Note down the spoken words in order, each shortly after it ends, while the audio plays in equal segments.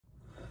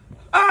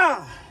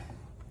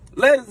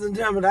Ladies and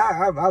gentlemen,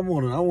 I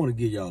want to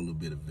give y'all a little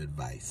bit of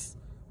advice.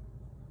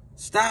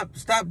 Stop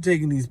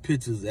taking these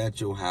pictures at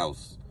your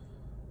house.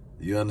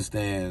 You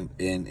understand?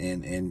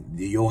 And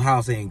your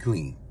house ain't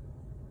clean.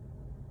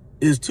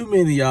 There's too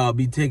many of y'all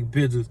be taking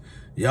pictures.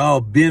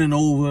 Y'all bending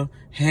over,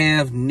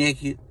 half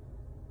naked,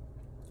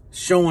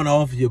 showing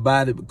off your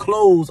body, but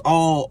clothes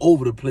all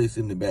over the place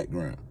in the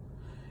background.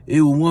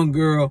 It was one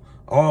girl,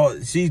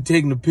 she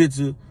taking a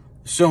picture,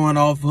 showing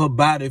off her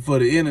body for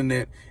the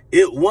internet.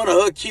 One of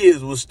her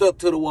kids was stuck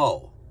to the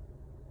wall.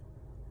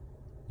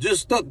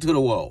 Just stuck to the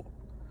wall.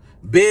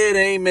 Bed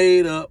ain't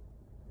made up.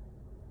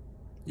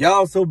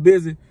 Y'all so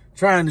busy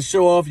trying to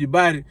show off your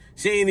body,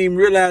 she ain't even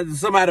realize that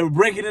somebody was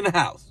breaking in the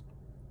house.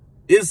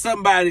 It's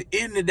somebody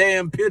in the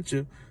damn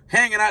picture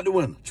hanging out the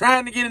window,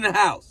 trying to get in the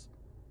house.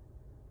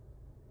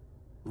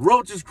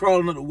 Roaches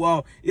crawling up the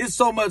wall. It's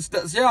so much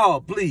stuff.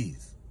 Y'all,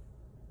 please.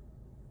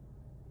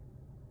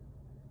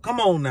 Come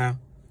on now.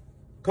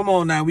 Come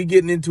on now. We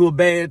getting into a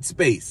bad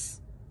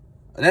space.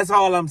 That's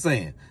all I'm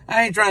saying.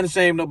 I ain't trying to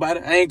shame nobody.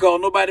 I ain't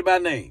calling nobody by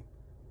name.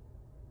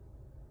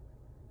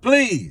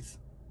 Please.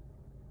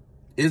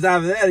 It's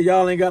either that or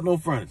y'all ain't got no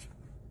furniture.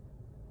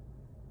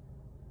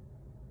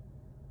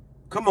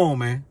 Come on,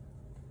 man.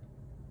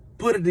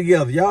 Put it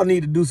together. Y'all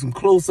need to do some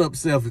close-up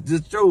selfies.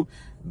 Just show,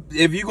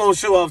 if you're going to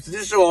show off,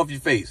 just show off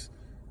your face.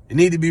 It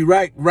need to be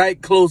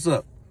right close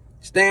up.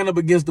 Stand up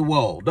against the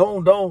wall.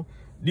 Don't,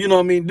 you know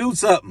what I mean? Do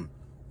something.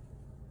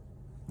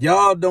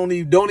 Y'all don't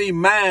even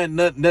mind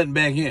nothing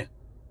back here.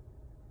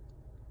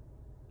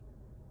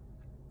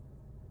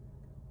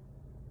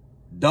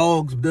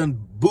 Dogs done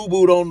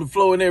boo-booed on the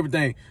floor and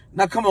everything.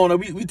 Now, come on.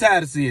 We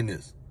tired of seeing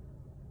this.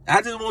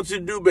 I just want you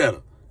to do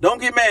better. Don't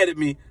get mad at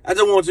me. I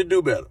just want you to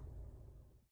do better.